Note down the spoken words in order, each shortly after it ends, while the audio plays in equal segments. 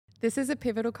This is a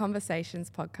Pivotal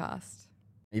Conversations podcast.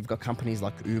 You've got companies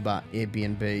like Uber,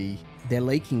 Airbnb, they're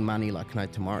leaking money like no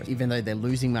tomorrow. Even though they're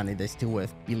losing money, they're still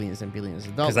worth billions and billions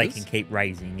of dollars. Because they can keep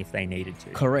raising if they needed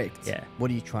to. Correct. Yeah. What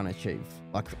are you trying to achieve?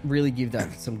 Like, really give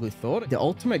that some good thought. The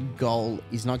ultimate goal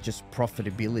is not just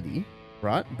profitability,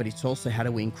 right? But it's also how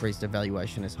do we increase the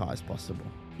valuation as high as possible.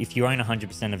 If you own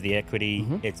 100% of the equity,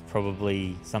 it's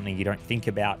probably something you don't think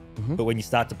about. But when you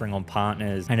start to bring on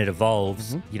partners and it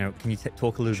evolves, you know, can you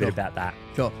talk a little bit about that?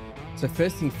 Sure. So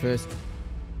first thing first,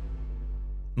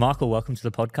 Michael, welcome to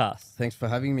the podcast. thanks for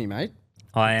having me, mate.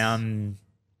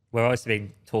 We've also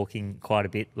been talking quite a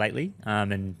bit lately,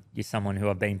 and you're someone who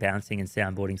I've been bouncing and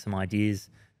soundboarding some ideas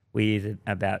with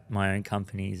about my own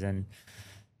companies, and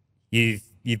you've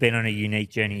been on a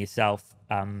unique journey yourself,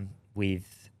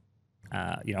 with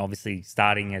obviously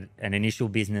starting at an initial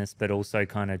business, but also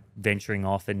kind of venturing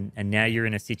off, and now you're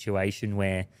in a situation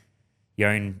where you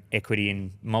own equity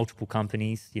in multiple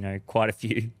companies, you know, quite a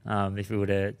few, if we were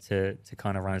to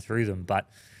kind of run through them. But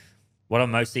what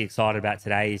I'm mostly excited about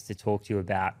today is to talk to you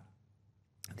about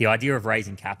the idea of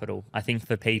raising capital. I think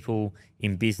for people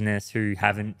in business who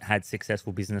haven't had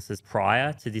successful businesses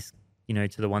prior to this, you know,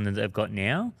 to the one that they've got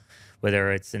now,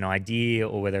 whether it's an idea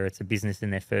or whether it's a business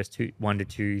in their first 1 to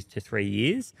 2 to 3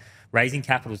 years, raising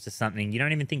capital is just something you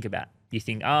don't even think about. You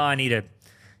think, oh, I need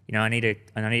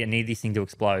this thing to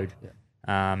explode. Yeah.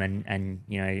 And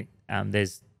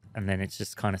then it's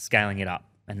just kind of scaling it up.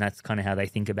 And that's kind of how they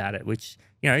think about it, which,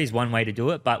 you know, is one way to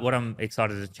do it. But what I'm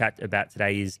excited to chat about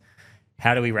today is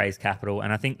how do we raise capital?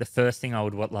 And I think the first thing I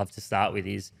would love to start with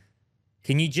is,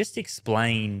 can you just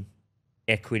explain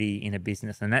equity in a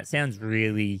business? And that sounds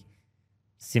really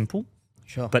simple.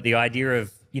 Sure. But the idea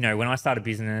of, you know, when I start a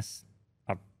business,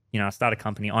 I start a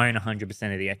company, I own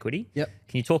 100% of the equity. Yep.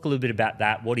 Can you talk a little bit about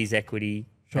that? What is equity?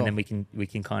 Sure. And then we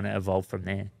can kind of evolve from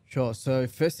there. Sure. So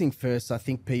first thing first, I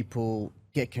think people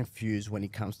get confused when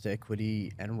it comes to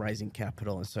equity and raising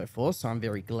capital and so forth. So I'm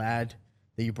very glad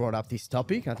that you brought up this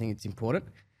topic. I think it's important.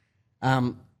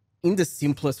 In the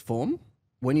simplest form,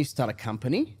 when you start a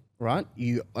company, right,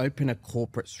 you open a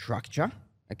corporate structure,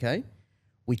 okay,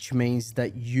 which means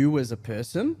that you as a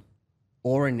person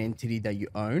or an entity that you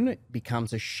own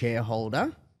becomes a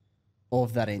shareholder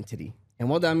of that entity. And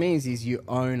what that means is you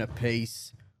own a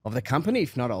piece of the company,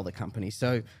 if not all the company.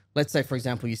 So let's say, for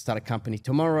example, you start a company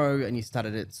tomorrow and you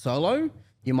started it solo,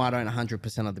 you might own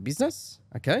 100% of the business,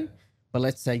 okay? But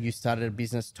let's say you started a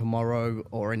business tomorrow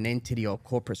or an entity or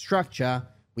corporate structure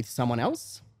with someone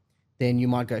else, then you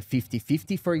might go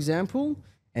 50-50, for example.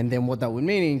 And then what that would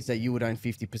mean is that you would own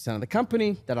 50% of the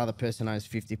company, that other person owns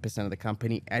 50% of the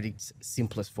company at its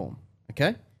simplest form,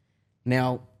 okay?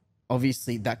 Now,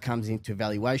 obviously that comes into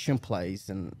valuation plays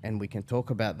and we can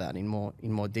talk about that in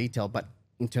more detail. But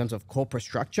in terms of corporate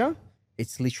structure,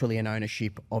 it's literally an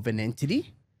ownership of an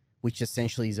entity, which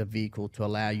essentially is a vehicle to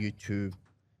allow you to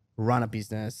run a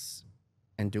business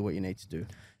and do what you need to do.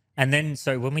 And then,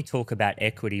 so when we talk about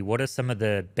equity, what are some of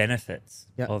the benefits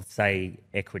of, say,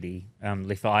 equity?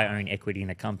 If I own equity in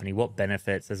a company, what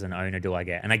benefits as an owner do I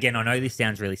get? And again, I know this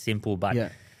sounds really simple,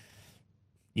 but,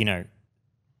 you know,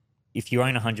 if you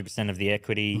own 100% of the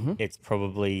equity, it's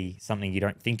probably something you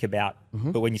don't think about.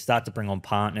 But when you start to bring on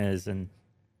partners and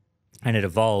it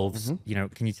evolves, you know,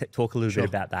 can you talk a little bit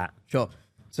about that? Sure.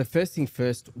 So first thing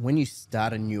first, when you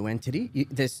start a new entity,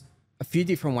 there's a few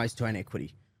different ways to own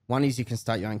equity. One is you can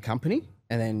start your own company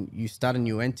and then you start a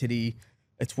new entity.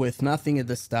 It's worth nothing at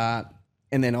the start.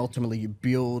 And then ultimately you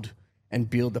build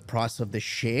the price of the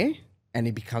share and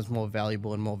it becomes more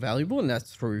valuable and more valuable. And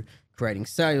that's through creating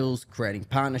sales, creating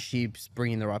partnerships,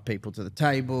 bringing the right people to the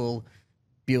table,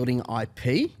 building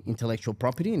IP, intellectual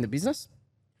property in the business.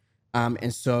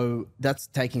 And so that's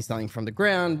taking something from the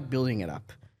ground, building it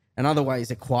up. Another way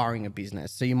is acquiring a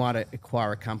business. So you might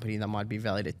acquire a company that might be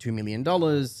valued at $2 million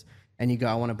and you go,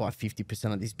 I want to buy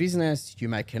 50% of this business. You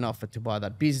make an offer to buy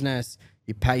that business.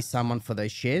 You pay someone for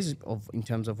those shares in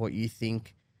terms of what you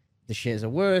think the shares are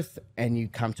worth, and you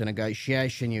come to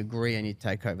negotiation, you agree, and you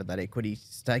take over that equity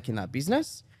stake in that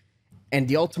business. And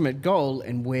the ultimate goal,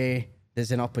 and where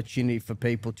there's an opportunity for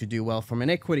people to do well from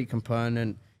an equity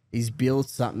component, is build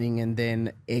something and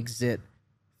then exit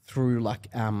through like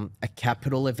a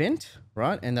capital event,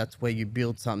 right? And that's where you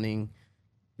build something,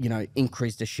 you know,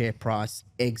 increase the share price,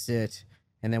 exit,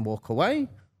 and then walk away.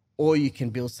 Or you can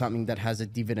build something that has a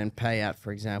dividend payout,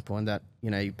 for example, and that, you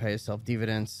know, you pay yourself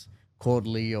dividends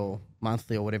quarterly or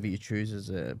monthly or whatever you choose as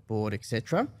a board,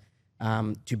 etc.,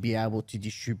 to be able to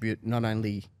distribute not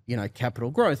only, you know, capital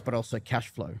growth, but also cash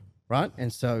flow, right?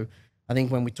 And so I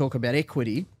think when we talk about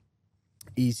equity,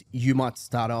 is you might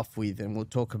start off with, and we'll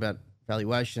talk about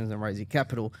valuations and raising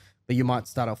capital, but you might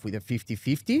start off with a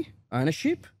 50-50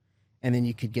 ownership, and then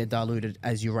you could get diluted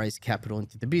as you raise capital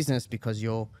into the business because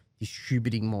you're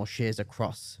distributing more shares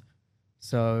across.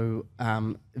 So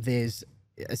there's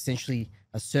essentially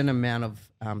a certain amount of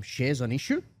shares on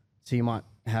issue. So you might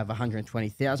have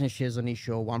 120,000 shares on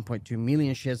issue or 1.2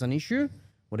 million shares on issue,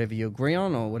 whatever you agree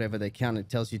on or whatever the accountant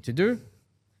tells you to do.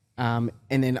 And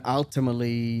then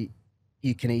ultimately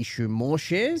you can issue more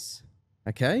shares,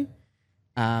 okay?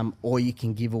 Or you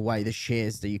can give away the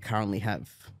shares that you currently have,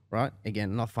 right?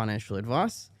 Again, not financial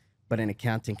advice, but an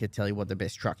accountant can tell you what the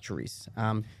best structure is.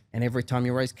 And every time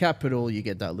you raise capital, you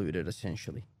get diluted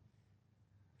essentially.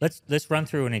 Let's run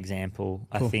through an example,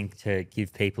 I think, to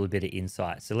give people a bit of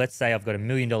insight. So let's say I've got $1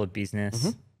 million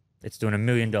business. It's doing $1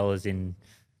 million in,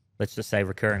 let's just say,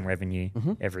 recurring revenue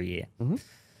every year.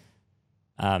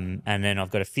 And then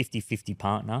I've got a 50-50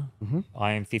 partner.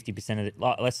 I own 50% of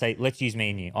the, let's use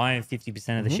me and you. I own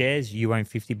 50% of the shares. You own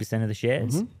 50% of the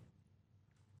shares.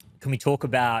 Can we talk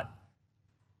about,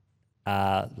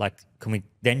 can we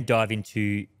then dive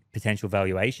into potential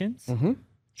valuations?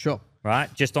 Sure.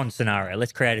 Right? Just on scenario.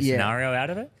 Let's create a scenario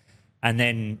out of it. And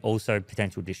then also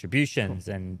potential distributions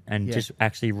and just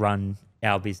actually run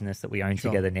our business that we own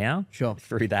together now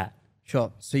through that.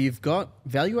 Sure. So you've got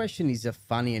valuation is a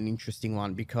funny and interesting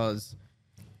one because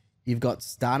you've got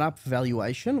startup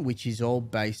valuation, which is all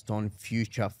based on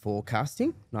future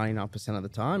forecasting 99% of the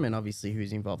time, and obviously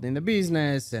who's involved in the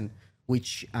business and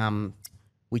which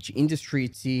industry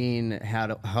it's in,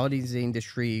 how it is the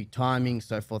industry, timing,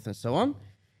 so forth and so on,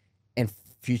 and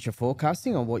future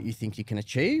forecasting on what you think you can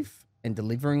achieve and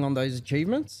delivering on those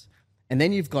achievements. And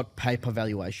then you've got paper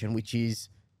valuation, which is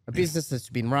a business that's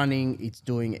been running, it's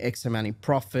doing X amount in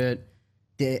profit.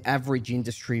 The average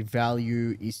industry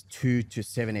value is 2 to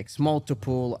 7x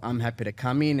multiple. I'm happy to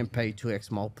come in and pay 2x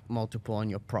multiple on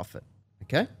your profit.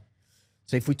 Okay.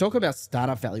 So if we talk about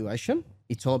startup valuation,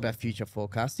 it's all about future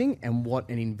forecasting and what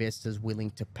an investor is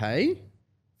willing to pay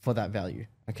for that value.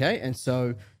 Okay. And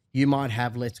so you might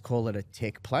have, let's call it a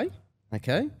tech play.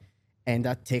 Okay. And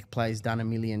that tech play has done $1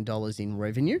 million in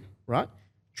revenue, right?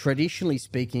 Traditionally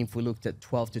speaking, if we looked at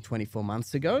 12 to 24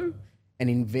 months ago, an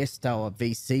investor or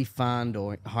VC fund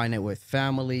or high net worth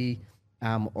family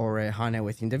or a high net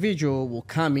worth individual will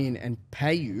come in and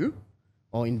pay you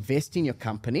or invest in your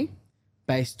company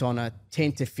based on a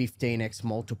 10 to 15x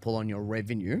multiple on your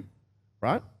revenue,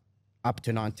 right? Up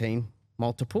to 19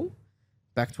 multiple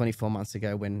back 24 months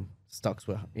ago when stocks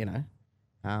were,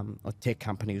 or tech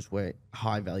companies were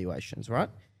high valuations, right?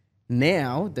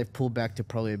 Now they've pulled back to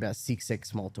probably about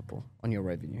 6x multiple on your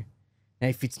revenue. Now,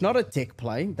 if it's not a tech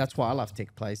play, that's why I love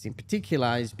tech plays in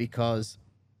particular, is because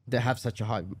they have such a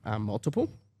high multiple.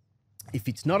 If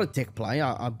it's not a tech play,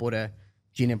 I bought a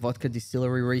gin and vodka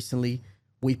distillery recently.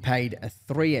 We paid a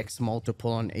 3x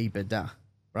multiple on EBITDA,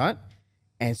 right?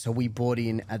 And so we bought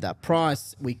in at that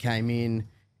price. We came in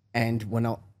and we're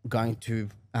not going to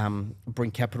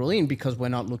bring capital in because we're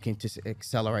not looking to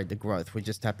accelerate the growth. We're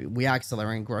just happy. We are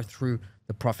accelerating growth through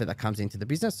the profit that comes into the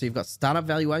business. So you've got startup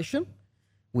valuation,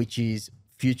 which is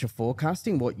future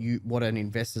forecasting, what an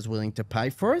investor's willing to pay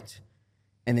for it.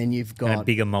 And then you've got... At a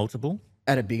bigger multiple?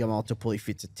 At a bigger multiple if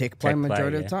it's a tech play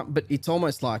majority of the time. But it's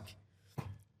almost like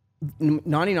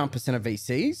 99% of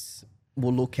VCs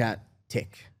will look at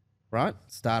tech, right?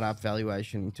 Startup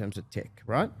valuation in terms of tech,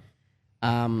 right?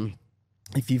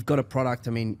 If you've got a product,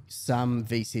 some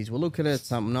VCs will look at it,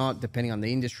 some not, depending on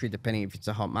the industry, depending if it's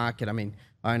a hot market. I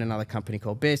own another company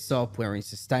called Bearsop. We're in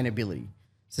sustainability.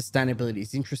 Sustainability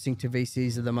is interesting to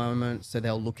VCs at the moment, so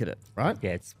they'll look at it, right?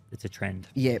 Yeah, it's a trend.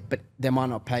 Yeah, but they might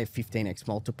not pay a 15x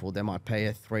multiple. They might pay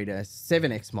a 3 to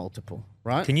 7x multiple,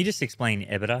 right? Can you just explain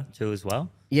EBITDA too as well?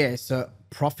 Yeah, so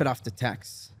profit after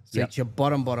tax. So it's your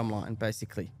bottom line,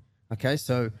 basically. Okay,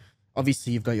 so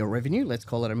obviously you've got your revenue. Let's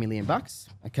call it $1 million,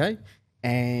 okay?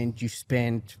 And you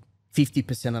spend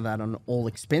 50% of that on all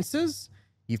expenses.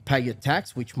 You pay your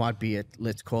tax, which might be at,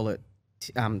 let's call it,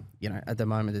 at the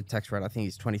moment, the tax rate, I think,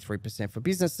 is 23% for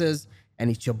businesses, and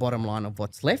it's your bottom line of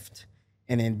what's left.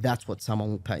 And then that's what someone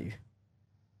will pay you,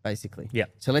 basically. Yeah.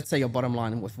 So let's say your bottom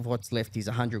line with what's left is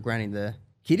 100 grand in the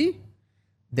kitty.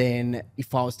 Then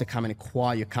if I was to come and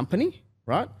acquire your company,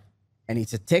 right? And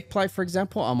it's a tech play, for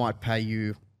example, I might pay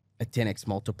you a 10x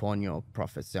multiple on your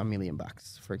profits, $1 million,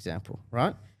 for example,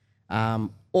 right?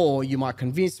 Or you might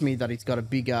convince me that it's got a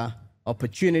bigger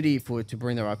opportunity for it to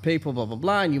bring the right people, blah, blah,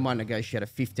 blah, and you might negotiate a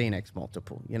 15x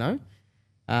multiple,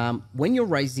 When you're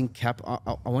raising cap,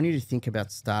 I want you to think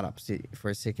about startups for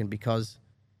a second, because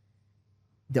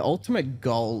the ultimate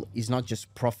goal is not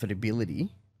just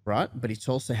profitability, right? But it's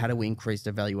also how do we increase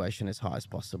the valuation as high as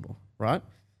possible, right?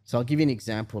 So I'll give you an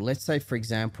example. Let's say, for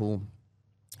example,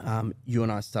 you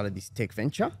and I started this tech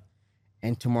venture,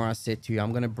 and tomorrow I said to you,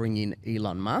 I'm going to bring in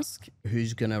Elon Musk,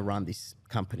 who's going to run this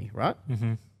company, right?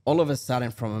 Mm-hmm. All of a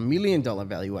sudden, from $1 million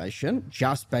valuation,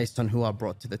 just based on who I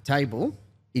brought to the table,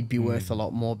 it'd be worth a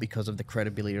lot more because of the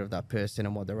credibility of that person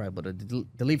and what they're able to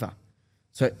deliver.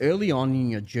 So early on in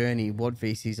your journey, what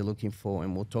VCs are looking for,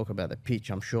 and we'll talk about the pitch,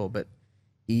 I'm sure, but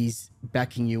is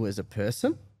backing you as a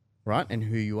person, right? And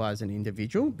who you are as an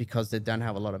individual, because they don't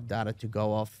have a lot of data to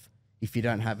go off if you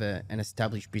don't have an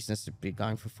established business to be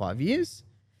going for 5 years.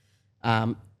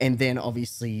 And then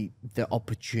obviously the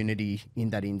opportunity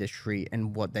in that industry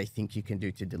and what they think you can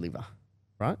do to deliver,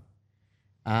 right?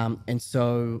 And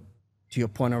so to your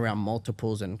point around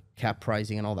multiples and cap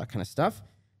raising and all that kind of stuff,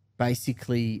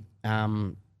 basically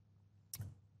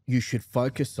you should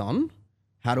focus on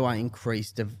how do I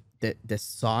increase the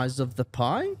size of the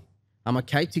pie. I'm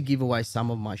okay to give away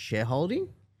some of my shareholding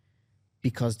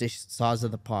because the size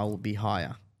of the pie will be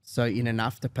higher. So in an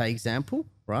Afterpay example,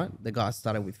 right, the guys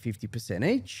started with 50%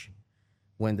 each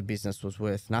when the business was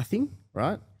worth nothing,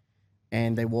 right?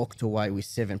 And they walked away with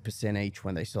 7% each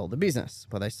when they sold the business,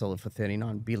 but they sold it for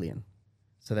 39 billion.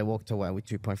 So they walked away with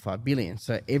 2.5 billion.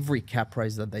 So every cap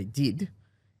raise that they did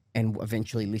and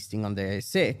eventually listing on the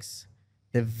ASX,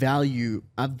 the value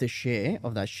of the share,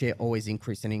 of that share, always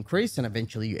increased and increased, and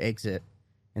eventually you exit,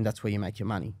 and that's where you make your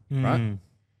money, right?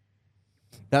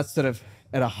 That's sort of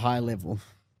at a high level,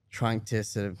 trying to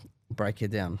sort of break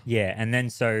it down. Yeah, and then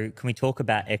so can we talk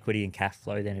about equity and cash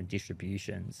flow then, and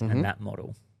distributions and that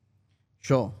model?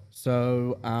 Sure.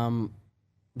 So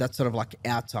that's sort of like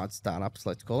outside startups,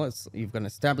 let's call it. You've got an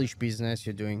established business,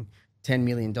 you're doing $10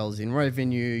 million in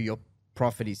revenue, your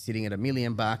profit is sitting at $1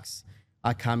 million.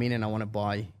 I come in and I want to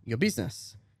buy your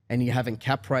business, and you haven't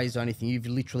cap raised or anything. You've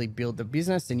literally built the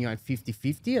business and you own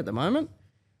 50-50 at the moment.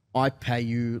 I pay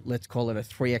you, let's call it a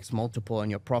 3x multiple on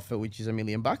your profit, which is $1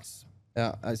 million,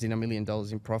 as in $1 million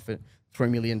in profit, $3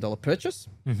 million purchase.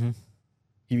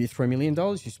 Give you $3 million,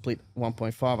 you split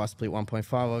 1.5, I split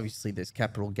 1.5. Obviously, there's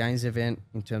capital gains event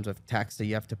in terms of tax that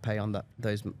you have to pay on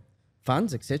those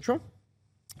funds, etc.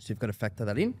 So you've got to factor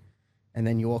that in. And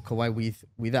then you walk away with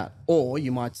that. Or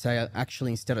you might say,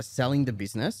 actually, instead of selling the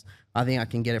business, I think I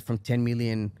can get it from 10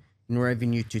 million in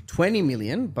revenue to 20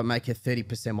 million, but make it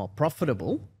 30% more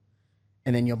profitable.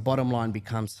 And then your bottom line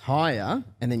becomes higher,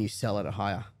 and then you sell at a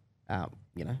higher,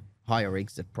 higher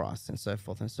exit price and so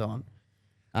forth and so on.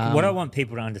 What I want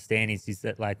people to understand is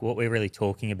that like what we're really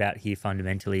talking about here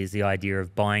fundamentally is the idea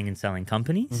of buying and selling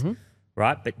companies,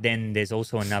 right? But then there's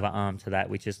also another arm to that,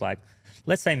 which is like,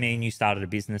 let's say me and you started a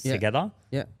business together.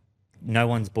 Yeah. No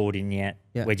one's bought in yet.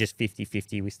 Yeah. We're just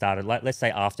 50-50. We started, like, let's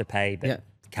say Afterpay, but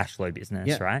cash flow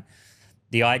business, right?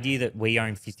 The idea that we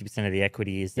own 50% of the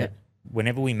equity is that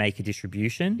whenever we make a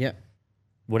distribution,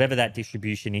 whatever that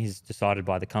distribution is decided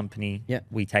by the company,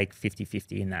 we take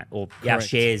 50-50 in that. Or our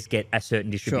shares get a certain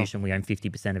distribution. We own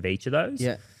 50% of each of those.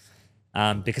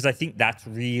 Because I think that's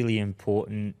really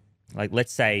important. Like,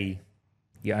 let's say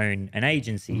you own an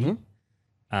agency.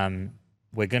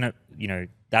 We're going to,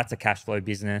 that's a cash flow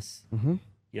business.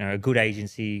 A good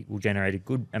agency will generate a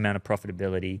good amount of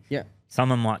profitability.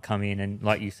 Someone might come in and,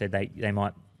 like you said, they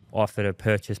might offer to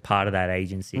purchase part of that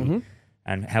agency.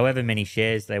 And however many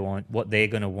shares they want, what they're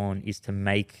going to want is to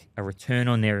make a return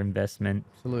on their investment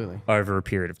over a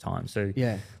period of time. So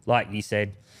like you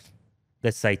said,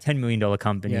 let's say $10 million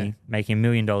company making $1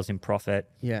 million in profit.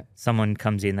 Someone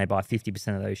comes in, they buy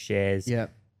 50% of those shares.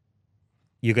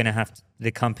 You're going to have to,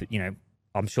 the company,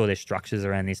 I'm sure there's structures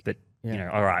around this, but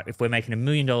all right, if we're making $1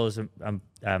 million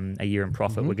a year in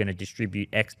profit, we're going to distribute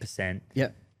X percent.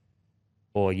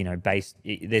 Or,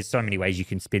 there's so many ways you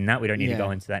can spin that. We don't need to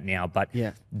go into that now. But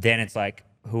then it's like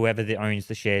whoever owns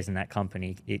the shares in that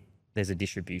company, there's a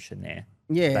distribution there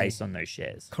based on those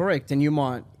shares. Correct. And you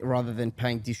might, rather than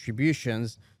paying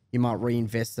distributions, you might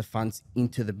reinvest the funds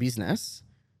into the business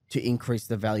to increase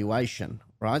the valuation,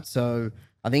 right? So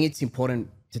I think it's important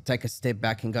to take a step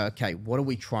back and go, okay, what are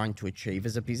we trying to achieve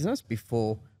as a business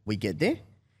before we get there?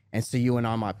 And so you and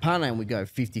I might partner and we go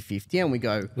 50-50 and we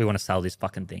go, we want to sell this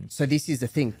fucking thing. So this is the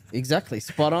thing. Exactly.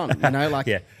 Spot on.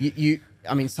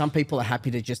 I mean, some people are happy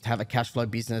to just have a cash flow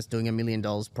business doing $1 million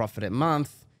profit a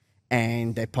month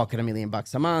and they pocket $1 million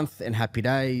a month and happy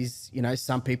days.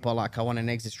 Some people are like, I want an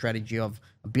exit strategy of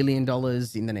 $1 billion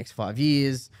in the next 5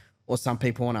 years. Or some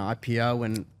people want to IPO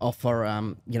and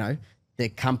offer, their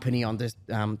company on this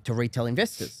to retail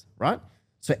investors, right?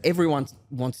 So everyone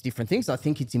wants different things. I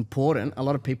think it's important. A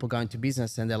lot of people go into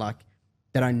business and they're like,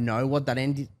 they don't know what that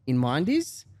end in mind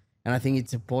is. And I think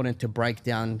it's important to break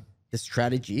down the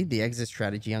strategy, the exit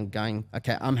strategy on going,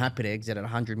 okay, I'm happy to exit at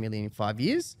 100 million in 5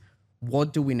 years.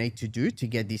 What do we need to do to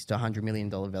get this to $100 million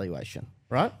valuation,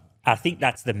 right? I think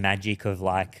that's the magic of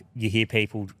like, you hear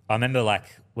people, I remember like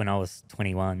when I was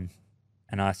 21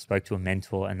 and I spoke to a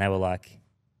mentor and they were like,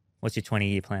 what's your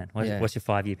 20-year plan? What's your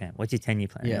 5-year plan? What's your 10-year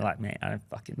plan? Yeah. You're like, man, I don't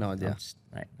fucking No idea.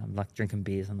 I'm like drinking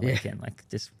beers on the weekend. Like,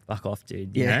 just fuck off,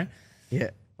 dude. You Yeah. know? Yeah.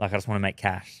 Like, I just want to make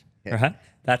cash. Yeah. Right?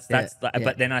 That's Yeah.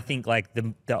 But then I think like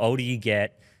the older you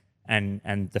get and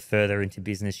the further into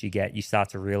business you get, you start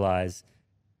to realize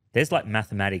there's like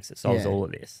mathematics that solves all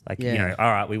of this. Like, you know,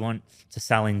 all right, we want to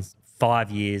sell in 5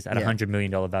 years at $100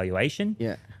 million valuation.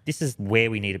 Yeah. This is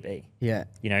where we need to be. Yeah.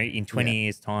 You know, in 20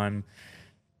 years time,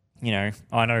 you know,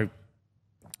 I know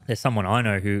there's someone I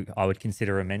know who I would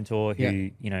consider a mentor who,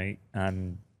 you know,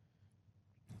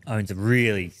 owns a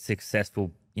really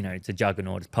successful, you know, it's a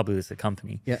juggernaut, it's a publicly listed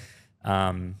company. Yeah.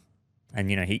 And,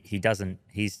 you know,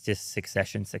 he's just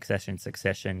succession,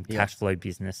 cash flow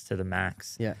business to the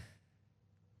max. Yeah.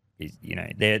 You know,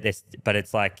 but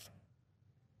it's like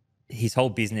his whole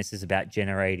business is about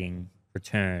generating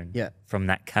return from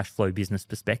that cash flow business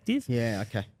perspective. Yeah.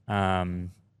 Okay.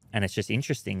 And it's just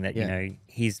interesting that, you know,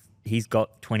 he's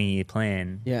got 20-year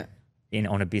plan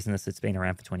on a business that's been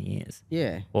around for 20 years.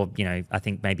 Yeah. Or, you know, I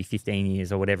think maybe 15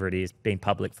 years or whatever it is, been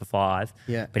public for 5.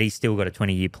 Yeah. But he's still got a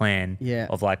 20-year plan Yeah.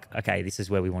 of like, okay, this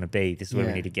is where we want to be. This is where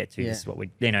we need to get to. Yeah. This is what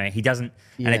we, you know, he doesn't.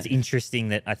 And it's interesting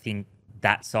that I think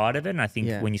that side of it, and I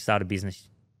think when you start a business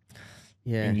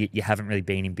and you haven't really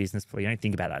been in business before, you don't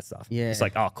think about that stuff. Yeah. It's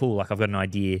like, oh, cool, like I've got an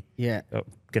idea. Yeah. I'm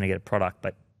going to get a product.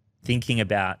 But thinking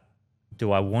about,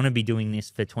 do I want to be doing this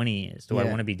for 20 years? Do I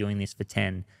want to be doing this for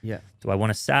 10? Yeah. Do I want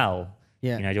to sell?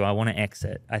 Yeah. You know, do I want to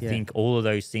exit? I think all of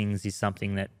those things is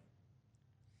something that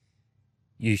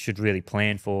you should really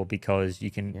plan for, because you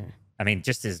can, I mean,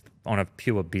 just as on a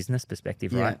pure business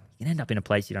perspective, right? You can end up in a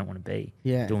place you don't want to be,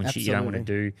 doing shit you don't want to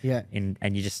do, and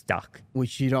you're just stuck.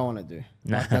 Which you don't want to do.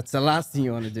 No. Like, that's the last thing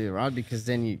you want to do, right? Because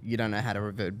then you don't know how to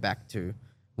revert back to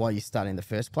why you started in the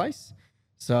first place.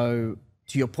 So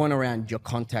to your point around your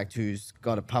contact who's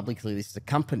got a publicly listed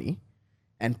company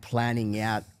and planning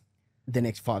out the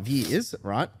next 5 years,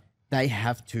 right? They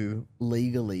have to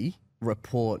legally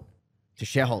report to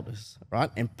shareholders, right?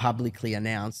 And publicly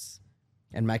announce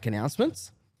and make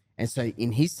announcements. And so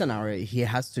in his scenario, he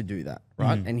has to do that,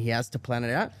 right? And he has to plan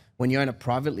it out. When you own a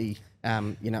privately,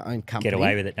 you know, owned company, Get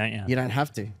away with it, don't you? You don't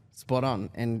have to. Spot on.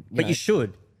 And But you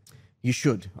should. You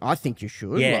should. I think you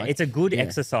should. Yeah, like, it's a good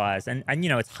exercise. And you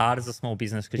know, it's hard as a small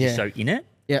business because you're so in it.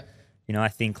 Yeah. You know, I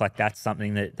think like that's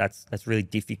something that's really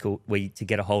difficult to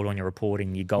get a hold on your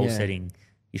reporting, your goal setting,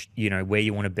 you know, where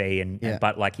you want to be. And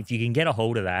but like if you can get a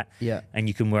hold of that and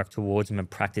you can work towards them and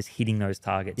practice hitting those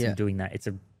targets and doing that,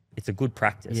 it's a good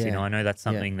practice. You know, I know that's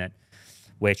something that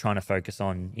we're trying to focus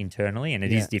on internally, and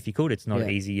it is difficult. It's not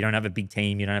easy. You don't have a big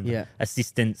team. You don't have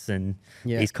assistants and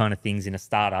these kind of things in a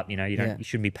startup. You know, you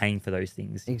shouldn't be paying for those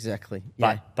things. Exactly.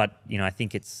 But you know, I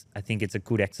think it's a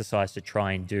good exercise to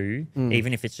try and do,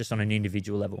 even if it's just on an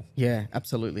individual level. Yeah,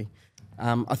 absolutely.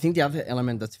 I think the other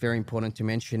element that's very important to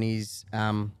mention is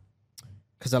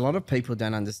because a lot of people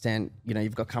don't understand, you know,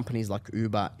 you've got companies like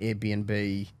Uber,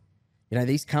 Airbnb, you know,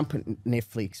 these companies,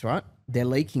 Netflix, right? They're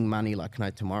leaking money like no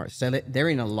tomorrow. So they're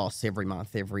in a loss every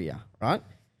month, every year, right?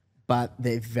 But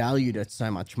they're valued at so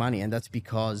much money. And that's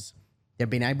because they've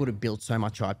been able to build so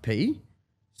much IP,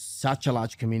 such a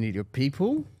large community of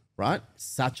people, right?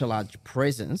 Such a large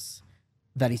presence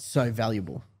that is so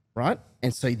valuable, right?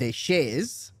 And so their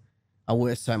shares are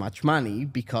worth so much money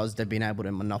because they've been able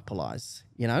to monopolize,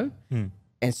 you know?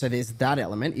 And so there's that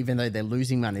element. Even though they're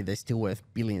losing money, they're still worth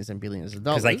billions and billions of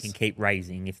dollars. Because they can keep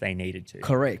raising if they needed to.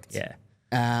 Correct. Yeah.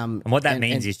 And what that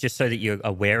means is, just so that you're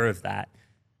aware of that,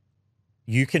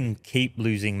 you can keep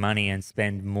losing money and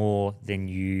spend more than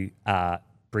you are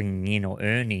bringing in or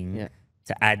earning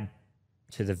to add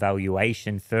to the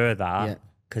valuation further.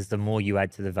 Because the more you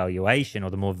add to the valuation,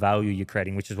 or the more value you're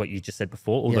creating, which is what you just said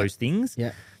before, all those things,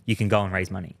 you can go and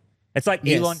raise money. It's like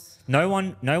Elon. No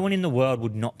one in the world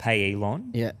would not pay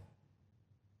Elon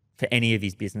for any of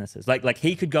his businesses. Like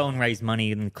he could go and raise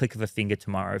money in the click of a finger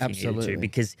tomorrow if he needed to,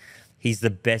 because he's the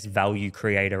best value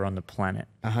creator on the planet.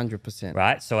 100%.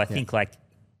 Right? So I think like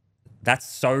that's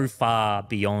so far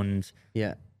beyond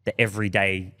the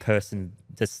everyday person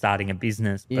that's starting a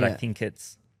business. But I think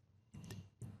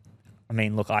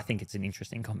I think it's an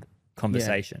interesting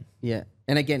conversation. Yeah.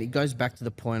 And again, it goes back to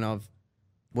the point of,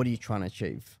 what are you trying to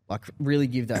achieve? Like, really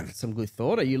give that some good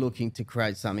thought. Are you looking to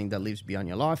create something that lives beyond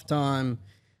your lifetime?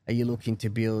 Are you looking to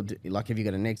build, like, have you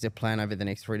got an exit plan over the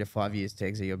next 3 to 5 years to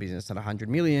exit your business at 100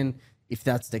 million? If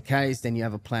that's the case, then you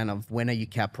have a plan of when are you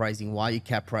cap raising, why are you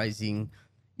cap raising,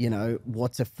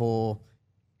 what's it for,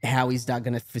 how is that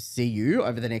going to foresee you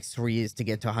over the next 3 years to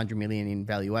get to 100 million in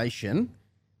valuation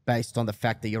based on the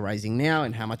fact that you're raising now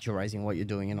and how much you're raising, what you're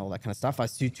doing and all that kind of stuff. I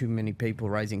see too many people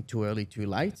raising too early, too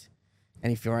late.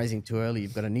 And if you're raising too early,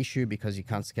 you've got an issue because you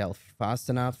can't scale fast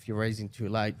enough. If you're raising too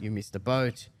late, you miss the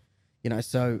boat.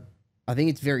 So I think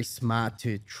it's very smart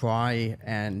to try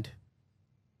and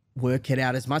work it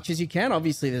out as much as you can.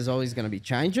 Obviously, there's always going to be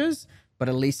changes, but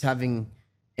at least having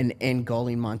an end goal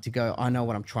in mind to go, I know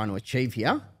what I'm trying to achieve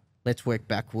here. Let's work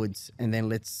backwards and then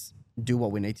let's do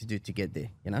what we need to do to get there,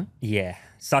 Yeah,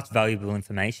 such valuable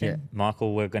information. Yeah.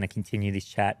 Michael, we're going to continue this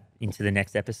chat into the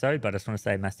next episode, but I just want to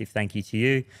say a massive thank you to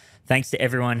you. Thanks to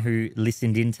everyone who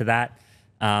listened into that.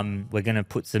 We're going to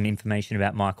put some information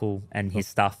about Michael and his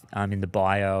stuff in the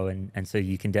bio, and so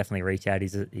you can definitely reach out.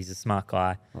 He's a smart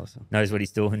guy, Awesome. knows what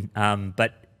he's doing.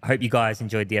 But I hope you guys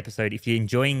enjoyed the episode. If you're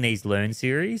enjoying these Learn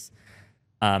series,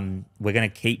 we're going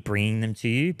to keep bringing them to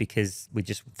you because we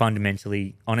just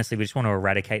fundamentally, honestly, we just want to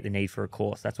eradicate the need for a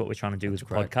course. That's what we're trying to do with the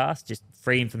podcast, just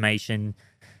free information,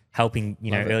 helping,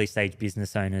 early stage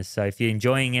business owners. So if you're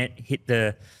enjoying it, hit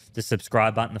the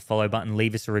subscribe button, the follow button,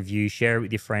 leave us a review, share it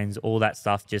with your friends. All that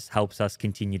stuff just helps us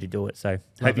continue to do it. So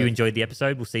hope you enjoyed the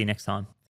episode. We'll see you next time.